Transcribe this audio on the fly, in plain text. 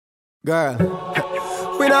Girl,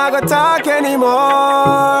 we not gonna talk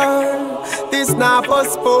anymore. This not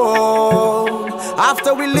postponed.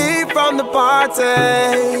 After we leave from the party,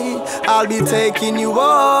 I'll be taking you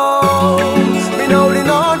home. Been holding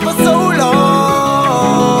on for so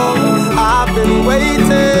long, I've been waiting.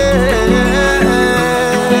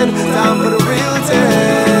 Time for the real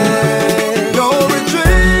thing. No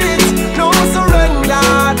retreat, no surrender.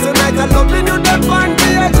 Tonight I'm loving you, that's on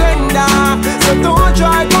the agenda. So don't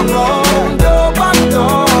try to run, go back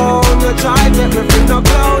down. You try to take me from the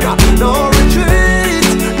clown. No retreat,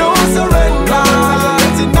 no surrender.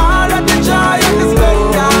 Getting all of the joy and the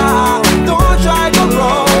splendor. Don't try to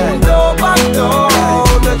run, go back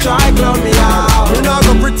down. You try to clown me out. You not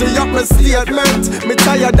gonna pretty up my statement. Me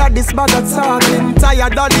tired of this bag of talking.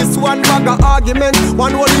 Tired of this one bag of argument.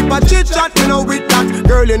 One whole heap of chit chat, me know with that.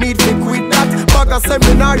 Girl, you need to quit that. Bag of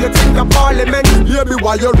seminar, you think of parliament. Baby,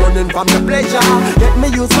 while you're running from the pleasure, let me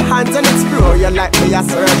use my hands and explore you like me a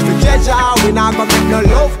search for treasure. We not gonna make no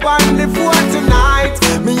love on the phone tonight.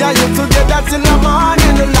 Me and you together till the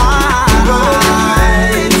morning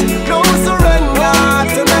light. No surrender.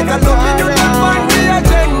 Tonight I love you, that's on the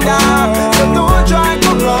agenda. So don't try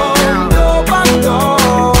to run, go back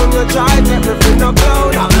down. You try to take me from the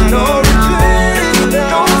clown. No retreat,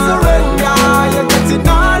 no surrender. You're getting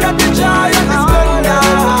all of the joy and the splendor.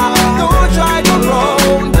 Don't try to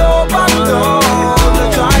run, go back down. You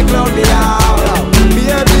try to clown me out.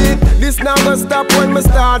 Baby, this now gonna stop when me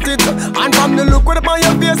start it. And from the look upon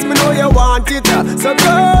your face, me know you want it. So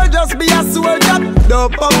girl, just be a soldier.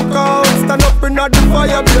 Don't punk out, stand up in the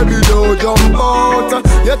fire, baby, don't jump out.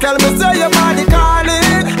 You tell me say your body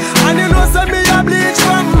calling, and you know say me a bleach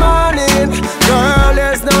from morning. Girl,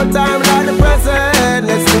 there's no time